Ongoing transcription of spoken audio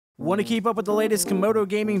Want to keep up with the latest Camodo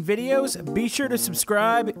gaming videos? Be sure to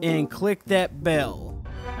subscribe and click that bell.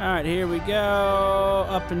 Alright, here we go.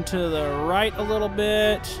 Up and to the right a little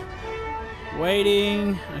bit.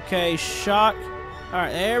 Waiting. Okay, shock.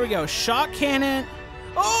 Alright, there we go. Shock cannon.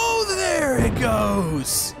 Oh, there it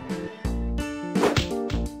goes!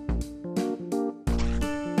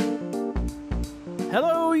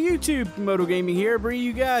 Hello YouTube, Camodo Gaming here, bringing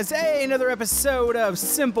you guys another episode of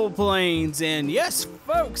Simple Planes. And yes,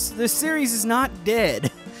 folks, this series is not dead.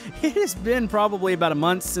 It has been probably about a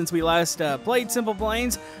month since we last played Simple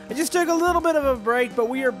Planes. I just took a little bit of a break, but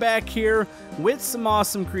we are back here with some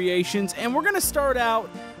awesome creations. And we're going to start out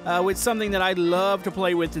with something that I love to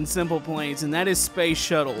play with in Simple Planes, and that is space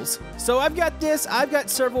shuttles. So I've got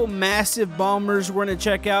several massive bombers we're going to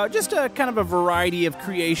check out, just a kind of a variety of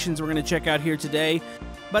creations we're going to check out here today.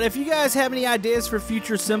 But if you guys have any ideas for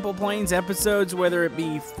future Simple Planes episodes, whether it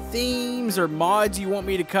be themes or mods you want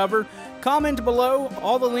me to cover, comment below.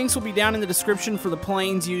 All the links will be down in the description for the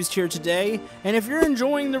planes used here today. And if you're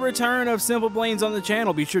enjoying the return of Simple Planes on the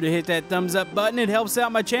channel, be sure to hit that thumbs up button. It helps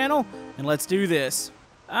out my channel, and let's do this.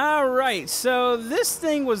 Alright, so this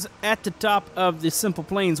thing was at the top of the Simple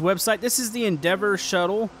Planes website. This is the Endeavor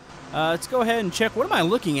shuttle. Let's go ahead and check. What am I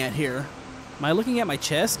looking at here? Am I looking at my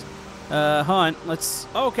chest? Hunt.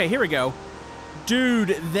 Okay, here we go.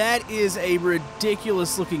 Dude, that is a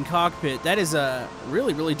ridiculous looking cockpit. That is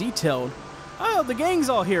really, really detailed. Oh, the gang's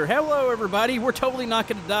all here. Hello, everybody. We're totally not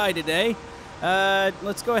going to die today.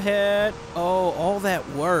 Let's go ahead. Oh, all that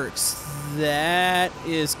works. That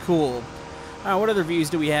is cool. What other views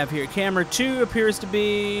do we have here? Camera 2 appears to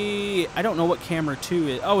be... I don't know what camera 2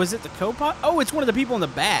 is. Oh, is it the co-pilot? Oh, it's one of the people in the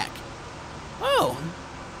back. Oh,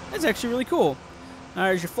 that's actually really cool.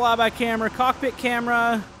 There's your flyby camera, cockpit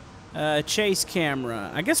camera, chase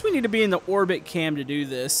camera. I guess we need to be in the orbit cam to do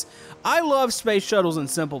this. I love space shuttles and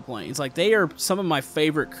Simple Planes. Like, they are some of my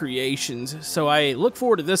favorite creations, so I look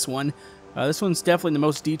forward to this one. This one's definitely the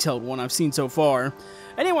most detailed one I've seen so far.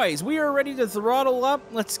 Anyways, we are ready to throttle up.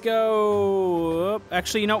 Let's go up.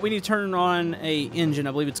 Actually, you know what? We need to turn on a engine.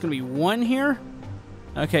 I believe it's going to be 1 here.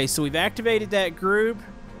 Okay, so we've activated that group.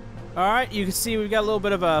 Alright, you can see we've got a little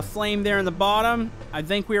bit of a flame there in the bottom. I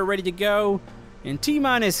think we are ready to go. In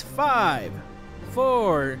T-minus 5,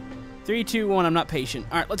 4, 3, 2, 1. I'm not patient.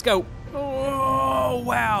 Alright, let's go. Oh,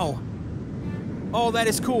 wow. Oh, that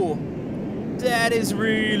is cool. That is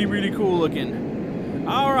really, really cool looking.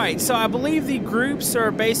 Alright, so I believe the groups are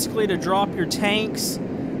basically to drop your tanks.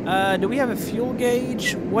 Do we have a fuel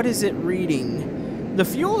gauge? What is it reading? The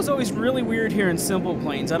fuel is always really weird here in Simple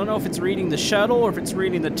Planes. I don't know if it's reading the shuttle or if it's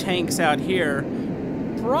reading the tanks out here.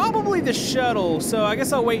 Probably the shuttle, so I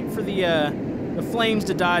guess I'll wait for the flames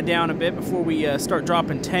to die down a bit before we start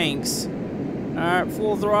dropping tanks. Alright,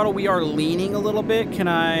 full throttle. We are leaning a little bit.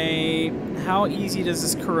 How easy does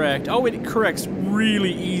this correct? Oh, it corrects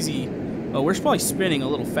really easy. Oh, we're probably spinning a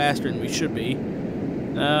little faster than we should be.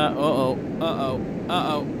 No,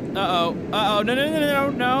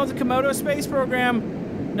 the Camodo space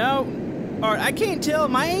program. No. Alright, I can't tell.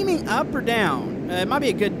 Am I aiming up or down? It might be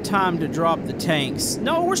a good time to drop the tanks.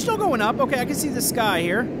 No, we're still going up. Okay, I can see the sky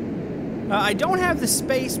here. I don't have the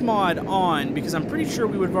space mod on because I'm pretty sure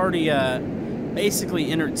we would have already basically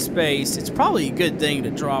entered space. It's probably a good thing to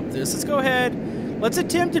drop this. Let's go ahead. Let's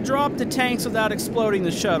attempt to drop the tanks without exploding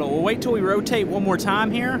the shuttle. We'll wait till we rotate one more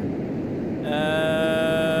time here.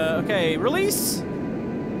 Okay, release.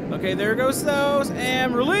 Okay, there goes those.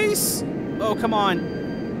 And release. Oh, come on.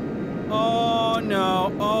 Oh,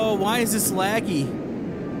 no. Oh, why is this laggy?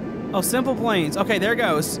 Oh, Simple Planes. Okay, there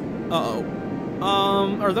goes. Uh-oh.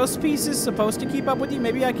 Are those pieces supposed to keep up with you?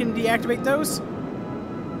 Maybe I can deactivate those?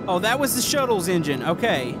 Oh, that was the shuttle's engine.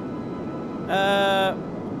 Okay.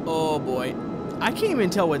 Oh, boy. I can't even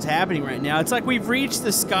tell what's happening right now. It's like we've reached the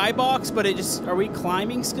skybox, but are we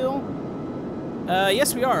climbing still?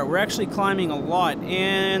 Yes, we are. We're actually climbing a lot,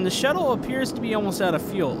 and the shuttle appears to be almost out of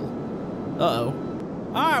fuel. Uh-oh.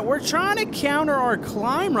 Alright, we're trying to counter our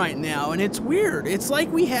climb right now, and it's weird. It's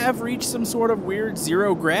like we have reached some sort of weird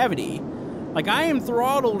zero gravity. Like, I am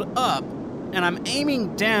throttled up, and I'm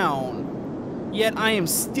aiming down, yet I am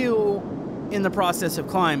still in the process of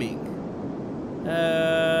climbing.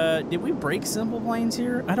 Did we break Simple Planes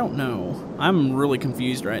here? I don't know. I'm really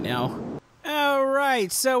confused right now.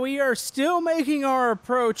 Alright, so we are still making our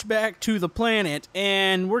approach back to the planet,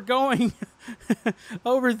 and we're going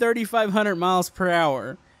over 3,500 miles per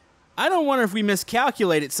hour. I don't wonder if we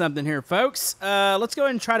miscalculated something here, folks. Let's go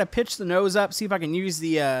ahead and try to pitch the nose up, see if I can use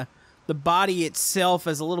the body itself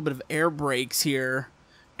as a little bit of air brakes here.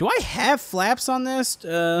 Do I have flaps on this?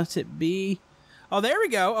 To be... Oh, there we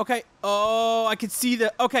go. Okay. Oh, I can see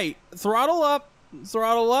the... Okay, throttle up.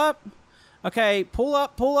 Throttle up. Okay, pull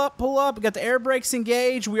up, pull up, pull up. We got the air brakes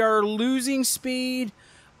engaged. We are losing speed.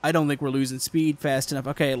 I don't think we're losing speed fast enough.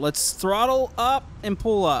 Okay, let's throttle up and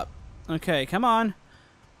pull up. Okay, come on.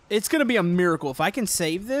 It's going to be a miracle if I can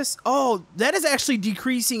save this. Oh, that is actually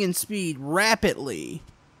decreasing in speed rapidly.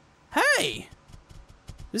 Hey,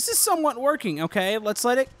 this is somewhat working. Okay, let's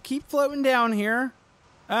let it keep floating down here.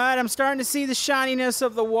 All right, I'm starting to see the shininess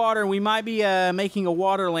of the water. We might be making a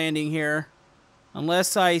water landing here.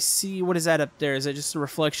 Unless I see, what is that up there? Is that just the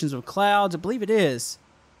reflections of clouds? I believe it is.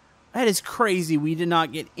 That is crazy. We did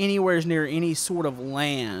not get anywhere near any sort of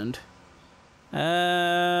land.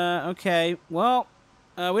 Okay. Well,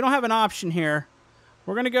 we don't have an option here.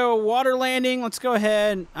 We're going to go water landing. Let's go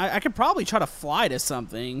ahead. I could probably try to fly to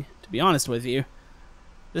something, to be honest with you.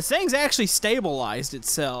 This thing's actually stabilized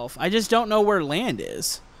itself. I just don't know where land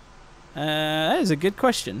is. That is a good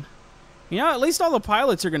question. You know, at least all the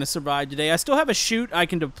pilots are going to survive today. I still have a chute I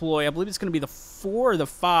can deploy. I believe it's going to be the 4 or the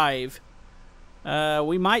 5.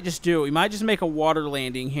 We might just do it. We might just make a water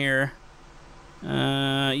landing here.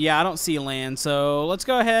 Yeah, I don't see land. So let's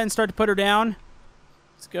go ahead and start to put her down.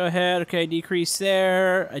 Let's go ahead. Okay, decrease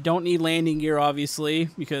there. I don't need landing gear, obviously,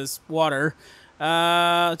 because water.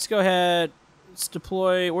 Let's go ahead. Let's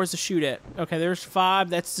deploy. Where's the chute at? Okay, there's 5.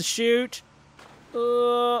 That's the chute.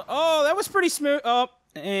 Oh, that was pretty smooth. Oh.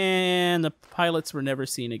 And the pilots were never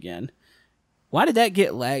seen again. Why did that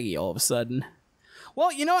get laggy all of a sudden?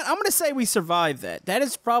 Well, you know what? I'm going to say we survived that. That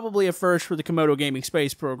is probably a first for the Camodo Gaming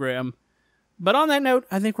Space Program. But on that note,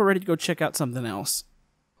 I think we're ready to go check out something else.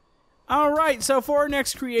 Alright, so for our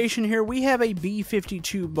next creation here, we have a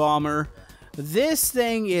B-52 bomber. This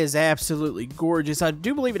thing is absolutely gorgeous. I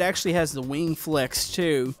do believe it actually has the wing flex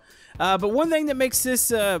too. But one thing that makes this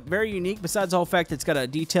very unique, besides the whole fact that it's got a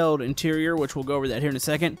detailed interior, which we'll go over that here in a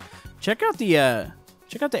second, check out the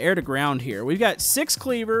air to ground here. We've got 6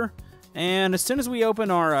 cleaver, and as soon as we open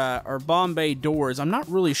our bomb bay doors, I'm not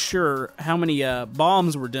really sure how many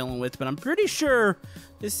bombs we're dealing with, but I'm pretty sure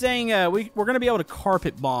this thing we're going to be able to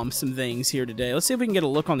carpet bomb some things here today. Let's see if we can get a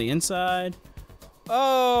look on the inside.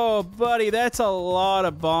 Oh, buddy, that's a lot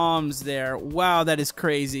of bombs there. Wow, that is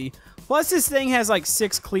crazy. Plus, this thing has like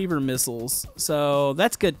 6 cleaver missiles, so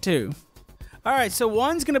that's good too. Alright, so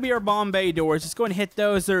 1's going to be our bomb bay doors. Let's go and hit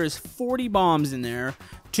those. There is 40 bombs in there.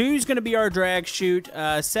 2's going to be our drag chute.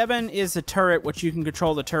 7 is the turret, which you can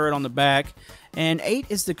control the turret on the back. And 8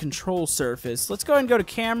 is the control surface. Let's go ahead and go to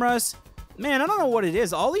cameras. Man, I don't know what it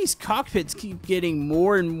is. All these cockpits keep getting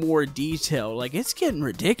more and more detailed. Like, it's getting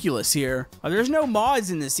ridiculous here. There's no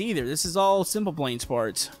mods in this either. This is all Simple Planes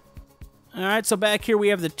parts. Alright, so back here we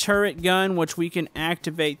have the turret gun, which we can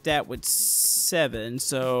activate that with 7.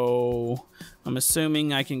 So I'm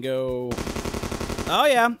assuming I can go... Oh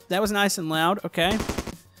yeah, that was nice and loud. Okay.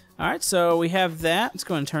 Alright, so we have that. Let's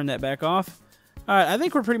go ahead and turn that back off. Alright, I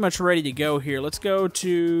think we're pretty much ready to go here. Let's go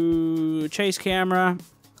to chase camera.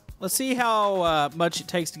 Let's see how much it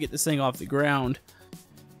takes to get this thing off the ground.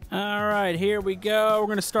 Alright, here we go. We're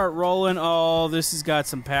going to start rolling. Oh, this has got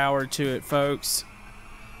some power to it, folks.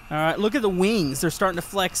 Alright, look at the wings. They're starting to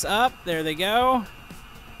flex up. There they go.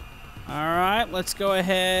 Alright, let's go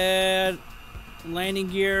ahead. Landing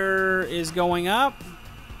gear is going up.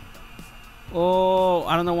 Oh,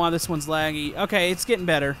 I don't know why this one's laggy. Okay, it's getting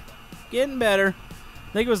better. Getting better.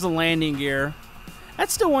 I think it was the landing gear.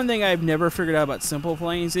 That's still one thing I've never figured out about Simple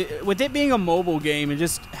Planes. With it being a mobile game and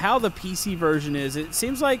just how the PC version is, it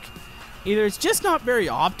seems like either it's just not very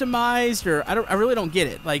optimized, or I really don't get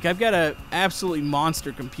it. Like, I've got a absolutely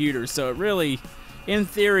monster computer, so it really, in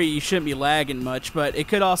theory, you shouldn't be lagging much, but it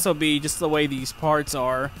could also be just the way these parts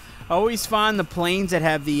are. I always find the planes that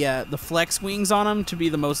have the flex wings on them to be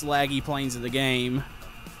the most laggy planes of the game.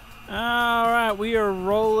 Alright, we are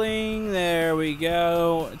rolling. There we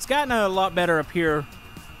go. It's gotten a lot better up here,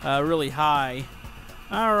 really high.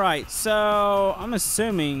 Alright, so I'm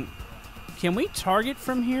assuming... Can we target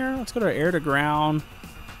from here? Let's go to air to ground.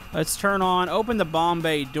 Let's turn on, open the bomb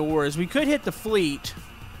bay doors. We could hit the fleet,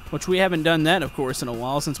 which we haven't done that, of course, in a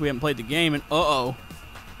while since we haven't played the game. And uh-oh.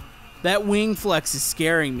 That wing flex is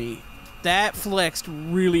scaring me. That flexed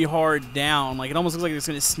really hard down. Like, it almost looks like it's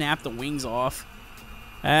going to snap the wings off.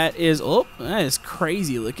 That is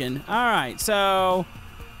crazy looking. Alright, so...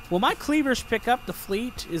 Will my cleavers pick up the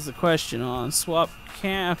fleet is the question on. Swap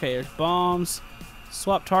okay, there's bombs.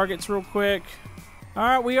 Swap targets real quick.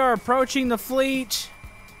 Alright, we are approaching the fleet.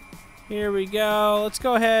 Here we go. Let's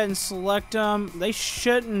go ahead and select them. They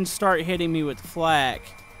shouldn't start hitting me with flak.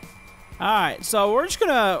 Alright, so we're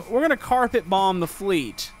gonna carpet bomb the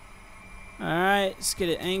fleet. Alright, let's get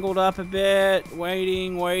it angled up a bit.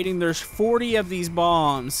 Waiting, waiting. There's 40 of these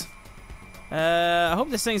bombs. I hope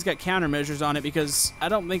this thing's got countermeasures on it because I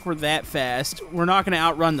don't think we're that fast. We're not going to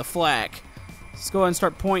outrun the flak. Let's go ahead and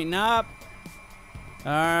start pointing up.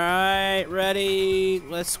 Alright, ready.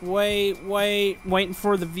 Let's waiting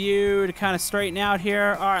for the view to kind of straighten out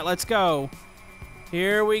here. Alright, let's go.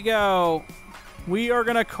 Here we go. We are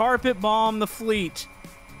going to carpet bomb the fleet.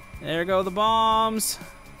 There go the bombs.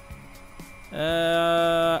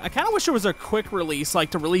 I kind of wish there was a quick release, like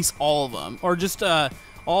to release all of them, or just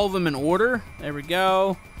all of them in order. There we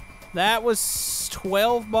go. That was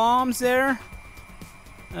 12 bombs there.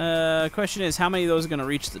 Question is, how many of those are going to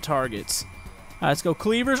reach the targets? Let's go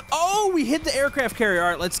cleavers. Oh, we hit the aircraft carrier. All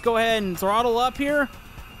right, let's go ahead and throttle up here.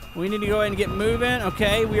 We need to go ahead and get moving.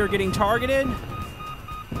 Okay, we are getting targeted.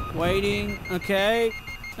 Waiting. Okay.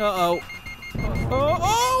 Uh-oh.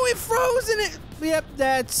 Oh, it froze in it. Yep,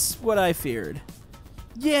 that's what I feared.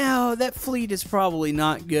 Yeah, that fleet is probably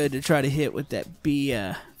not good to try to hit with that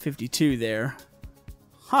B-52 there.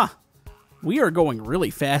 Huh. We are going really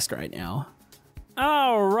fast right now.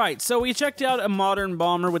 Alright, so we checked out a modern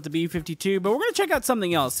bomber with the B-52, but we're going to check out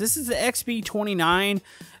something else. This is the XB-29.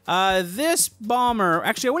 This bomber,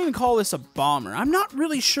 actually I wouldn't even call this a bomber. I'm not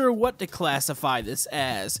really sure what to classify this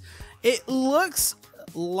as. It looks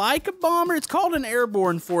like a bomber. It's called an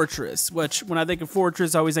airborne fortress, which when I think of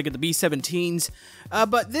fortress, I always think of the B-17s.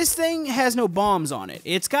 But this thing has no bombs on it.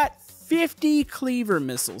 It's got 50 cleaver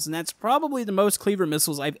missiles, and that's probably the most cleaver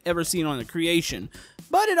missiles I've ever seen on the creation.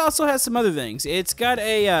 But it also has some other things. It's got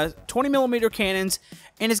a 20mm cannons,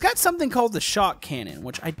 and it's got something called the shock cannon,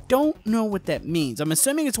 which I don't know what that means. I'm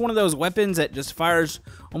assuming it's one of those weapons that just fires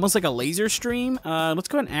almost like a laser stream. Let's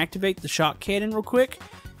go ahead and activate the shock cannon real quick.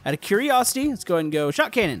 Out of curiosity, let's go ahead and go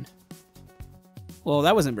shock cannon. Well,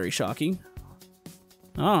 that wasn't very shocking.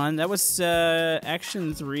 Oh, and that was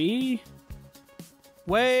action 3.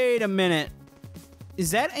 Wait a minute. Is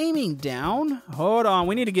that aiming down? Hold on,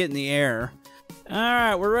 we need to get in the air.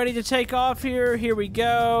 Alright, we're ready to take off here. Here we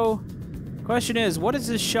go. Question is, what is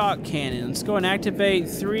this shock cannon? Let's go and activate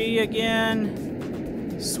 3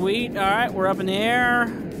 again. Sweet. Alright, we're up in the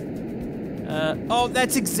air. Oh,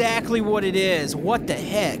 that's exactly what it is. What the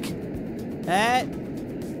heck? That...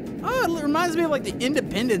 Oh, it reminds me of like the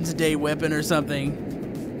Independence Day weapon or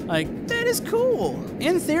something. Like, that is cool.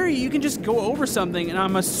 In theory, you can just go over something, and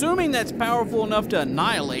I'm assuming that's powerful enough to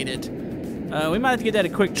annihilate it. We might have to get that a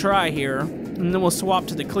quick try here, and then we'll swap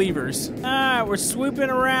to the cleavers. Alright, we're swooping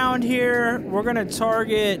around here. We're gonna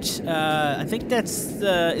target, I think that's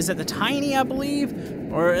the... Is that the Tiny, I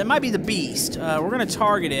believe? Or it might be the Beast. We're gonna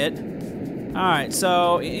target it. Alright,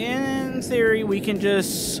 so in theory, we can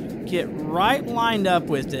just get right lined up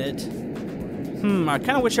with it. I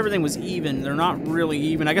kind of wish everything was even. They're not really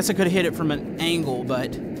even. I guess I could have hit it from an angle,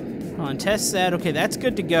 but... Hold on, test that. Okay, that's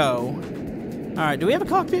good to go. Alright, do we have a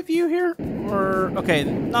cockpit view here? Or... Okay,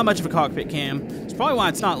 not much of a cockpit cam. It's probably why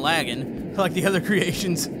it's not lagging, like the other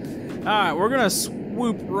creations. Alright, we're gonna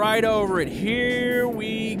swoop right over it. Here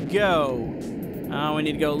we go. We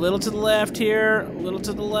need to go a little to the left here, a little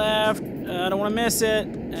to the left. I don't want to miss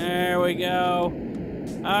it. There we go.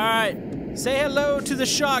 Alright, say hello to the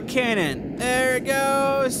shock cannon. There it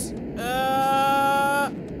goes.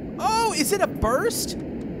 Oh, is it a burst?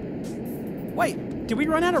 Wait, did we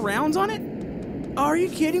run out of rounds on it? Oh, are you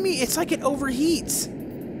kidding me? It's like it overheats.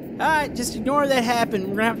 Alright, just ignore that happened.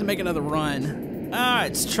 We're gonna have to make another run.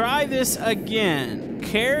 Alright, let's try this again.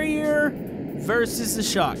 Carrier versus the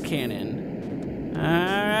shock cannon.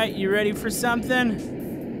 Alright, you ready for something?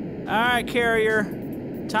 Alright, carrier.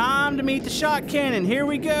 Time to meet the shock cannon. Here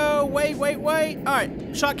we go. Wait.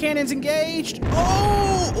 Alright, shock cannon's engaged.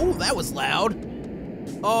 Oh, that was loud.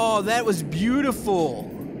 Oh, that was beautiful.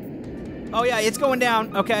 Oh, yeah, it's going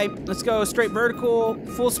down. Okay, let's go straight vertical,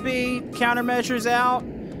 full speed, countermeasures out.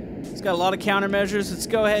 It's got a lot of countermeasures. Let's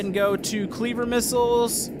go ahead and go to cleaver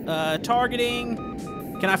missiles, targeting.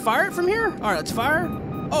 Can I fire it from here? Alright, let's fire.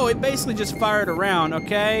 Oh, it basically just fired around,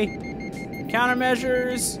 okay.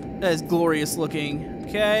 Countermeasures. That is glorious looking.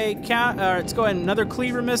 Okay, let's go ahead and another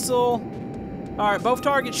cleaver missile. Alright, both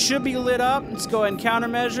targets should be lit up. Let's go ahead and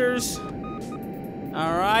countermeasures.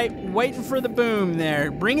 Alright, waiting for the boom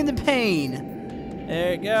there. Bringing the pain.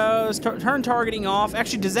 There it goes. Turn targeting off.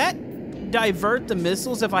 Actually, does that divert the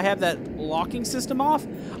missiles if I have that locking system off?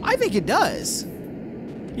 I think it does.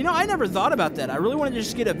 You know, I never thought about that. I really wanted to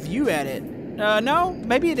just get a view at it. No,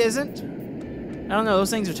 maybe it isn't. I don't know,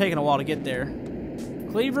 those things are taking a while to get there.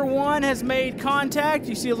 Cleaver 1 has made contact.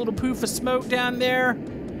 You see a little poof of smoke down there.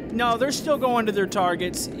 No, they're still going to their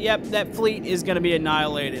targets. Yep, that fleet is going to be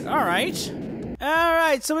annihilated. Alright.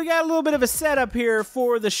 Alright, so we got a little bit of a setup here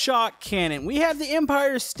for the shock cannon. We have the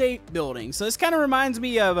Empire State Building. So this kind of reminds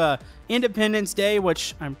me of Independence Day,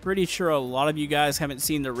 which I'm pretty sure a lot of you guys haven't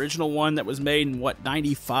seen the original one that was made in, what,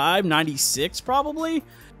 95, 96 probably?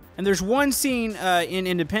 And there's one scene in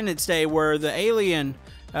Independence Day where the alien,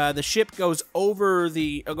 the ship goes over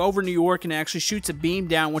New York and actually shoots a beam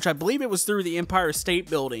down, which I believe it was through the Empire State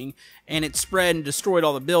Building, and it spread and destroyed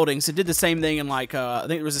all the buildings. It did the same thing in, like, I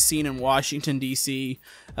think there was a scene in Washington, D.C.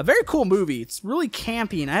 A very cool movie. It's really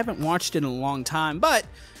campy, and I haven't watched it in a long time, but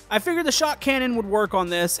I figured the shock cannon would work on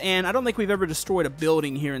this, and I don't think we've ever destroyed a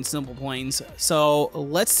building here in Simple Plains, so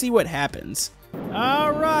let's see what happens.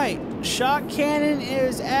 Alright, shock cannon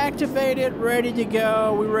is activated, ready to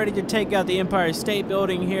go. We're ready to take out the Empire State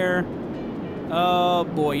Building here. Oh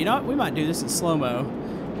boy, you know what? We might do this in slow-mo.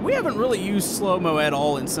 We haven't really used slow-mo at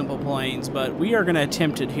all in Simple Plains, but we are going to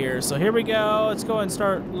attempt it here. So here we go. Let's go ahead and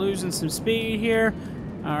start losing some speed here.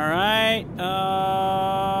 Alright.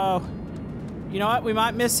 You know what? We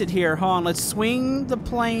might miss it here. Hold on. Let's swing the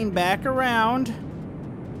plane back around.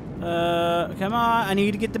 Come on, I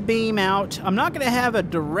need to get the beam out. I'm not going to have a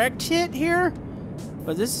direct hit here,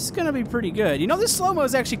 but this is going to be pretty good. You know, this slow-mo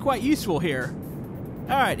is actually quite useful here.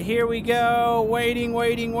 Alright, here we go. Waiting.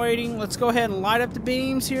 Let's go ahead and light up the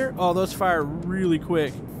beams here. Oh, those fire really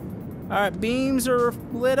quick. Alright, beams are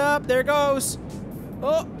lit up. There it goes.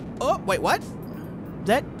 Oh, wait, what?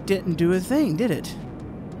 That didn't do a thing, did it?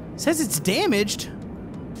 It says it's damaged.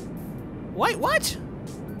 Wait, what?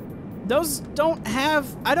 Those don't have...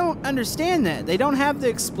 I don't understand that. They don't have the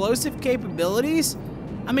explosive capabilities?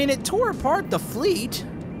 I mean, it tore apart the fleet.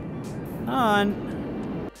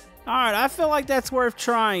 Alright, I feel like that's worth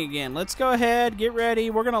trying again. Let's go ahead, get ready.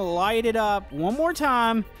 We're going to light it up one more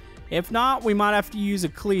time. If not, we might have to use a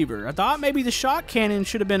cleaver. I thought maybe the shock cannon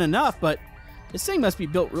should have been enough, but this thing must be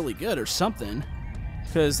built really good or something.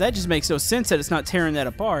 Because that just makes no sense that it's not tearing that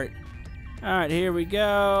apart. Alright, here we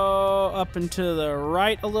go. Up and to the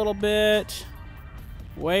right a little bit.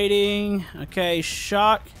 Waiting. Okay,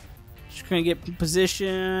 shock. Just gonna get in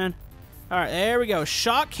position. Alright, there we go.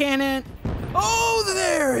 Shock cannon. Oh,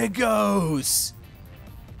 there it goes!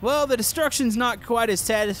 Well, the destruction's not quite as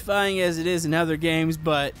satisfying as it is in other games,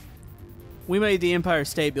 but we made the Empire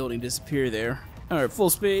State Building disappear there. Alright, full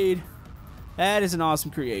speed. That is an awesome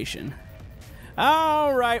creation.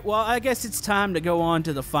 Alright, well, I guess it's time to go on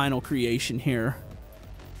to the final creation here.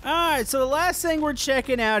 Alright, so the last thing we're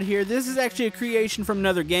checking out here, this is actually a creation from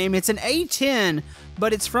another game. It's an A-10,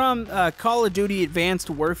 but it's from Call of Duty Advanced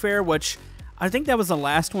Warfare, which I think that was the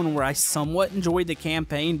last one where I somewhat enjoyed the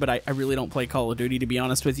campaign, but I really don't play Call of Duty, to be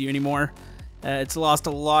honest with you, anymore. It's lost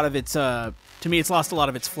a lot of its, to me, it's lost a lot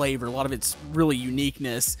of its flavor, a lot of its really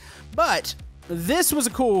uniqueness. But this was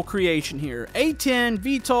a cool creation here. A-10,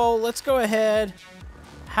 VTOL, let's go ahead.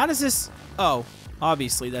 How does this... Oh,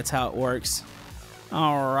 obviously that's how it works.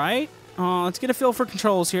 Alright, let's get a feel for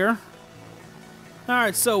controls here.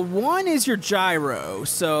 Alright, so one is your gyro.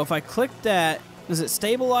 So if I click that, does it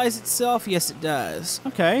stabilize itself? Yes, it does.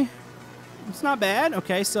 Okay. It's not bad.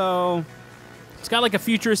 Okay, so it's got like a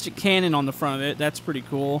futuristic cannon on the front of it. That's pretty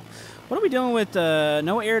cool. What are we doing with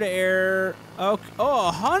no air-to-air? Oh,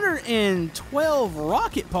 112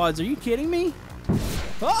 rocket pods. Are you kidding me?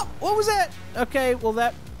 Oh, what was that? Okay, well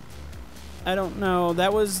that... I don't know.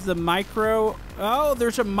 That was the micro... Oh,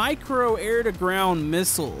 there's a micro air-to-ground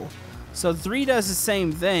missile. So 3 does the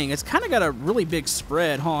same thing. It's kind of got a really big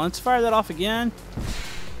spread. Hold on, let's fire that off again.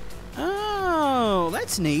 Oh,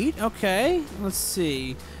 that's neat. Okay, let's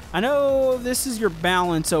see. I know this is your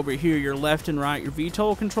balance over here, your left and right, your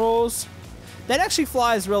VTOL controls. That actually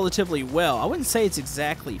flies relatively well. I wouldn't say it's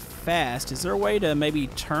exactly fast. Is there a way to maybe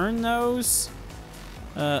turn those?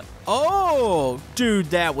 Oh, dude,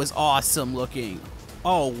 that was awesome looking.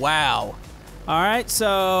 Oh, wow. All right,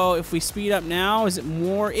 so if we speed up now, is it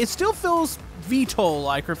more? It still feels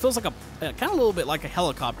VTOL-like, or it feels like a kind of a little bit like a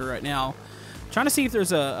helicopter right now. I'm trying to see if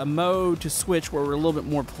there's a mode to switch where we're a little bit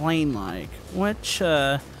more plane-like. Which,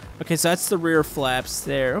 okay, so that's the rear flaps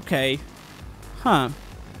there. Okay. Huh.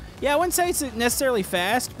 Yeah, I wouldn't say it's necessarily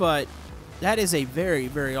fast, but that is a very,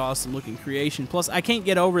 very awesome looking creation. Plus, I can't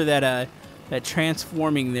get over that that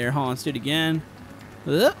transforming there. Hold on, let's do it again.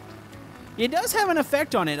 It does have an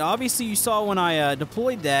effect on it. Obviously, you saw when I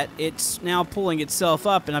deployed that, it's now pulling itself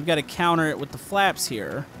up, and I've got to counter it with the flaps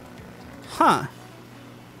here. Huh.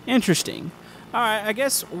 Interesting. All right, I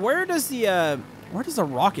guess where does the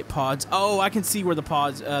rocket pods? Oh, I can see where the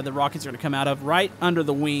pods, the rockets are going to come out of. Right under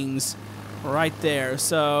the wings, right there.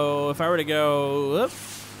 So if I were to go,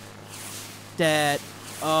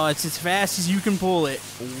 oh, it's as fast as you can pull it.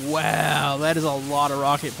 Wow, that is a lot of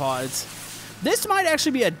rocket pods. This might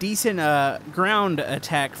actually be a decent ground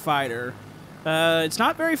attack fighter. It's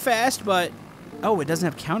not very fast, but... Oh, it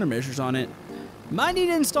doesn't have countermeasures on it. Might need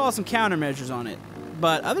to install some countermeasures on it.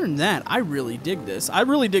 But other than that, I really dig this. I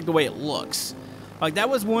really dig the way it looks. Like, that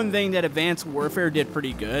was one thing that Advanced Warfare did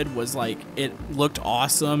pretty good, was, like, it looked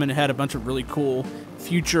awesome, and it had a bunch of really cool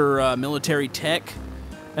future military tech.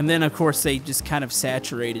 And then, of course, they just kind of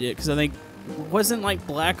saturated it, because I think, wasn't, like,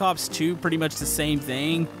 Black Ops 2 pretty much the same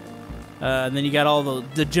thing? And then you got all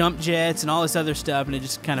the jump jets and all this other stuff, and it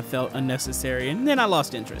just kind of felt unnecessary, and then I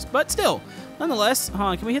lost interest. But still, nonetheless, hold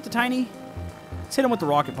on, can we hit the tiny? Let's hit them with the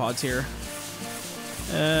rocket pods here.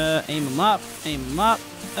 Aim them up,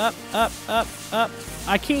 up, up, up, up.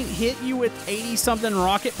 I can't hit you with 80-something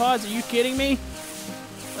rocket pods, are you kidding me?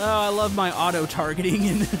 Oh, I love my auto-targeting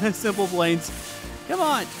in Simple Planes. Come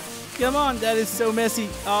on, that is so messy.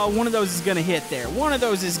 Oh, one of those is gonna hit there. One of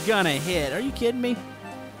those is gonna hit, are you kidding me?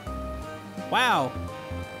 Wow.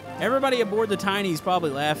 Everybody aboard the Tiny is probably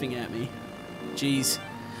laughing at me. Jeez.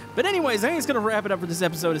 But anyways, I think it's going to wrap it up for this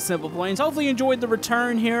episode of Simple Planes. Hopefully you enjoyed the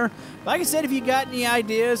return here. Like I said, if you got any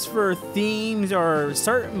ideas for themes or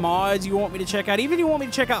certain mods you want me to check out, even if you want me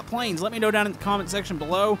to check out planes, let me know down in the comment section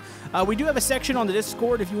below. We do have a section on the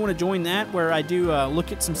Discord if you want to join that, where I do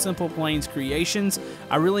look at some Simple Planes creations.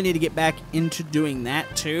 I really need to get back into doing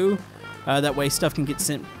that too. That way stuff can get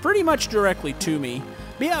sent pretty much directly to me.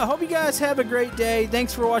 But yeah, I hope you guys have a great day.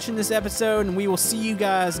 Thanks for watching this episode, and we will see you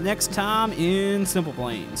guys next time in Simple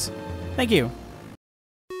Planes. Thank you.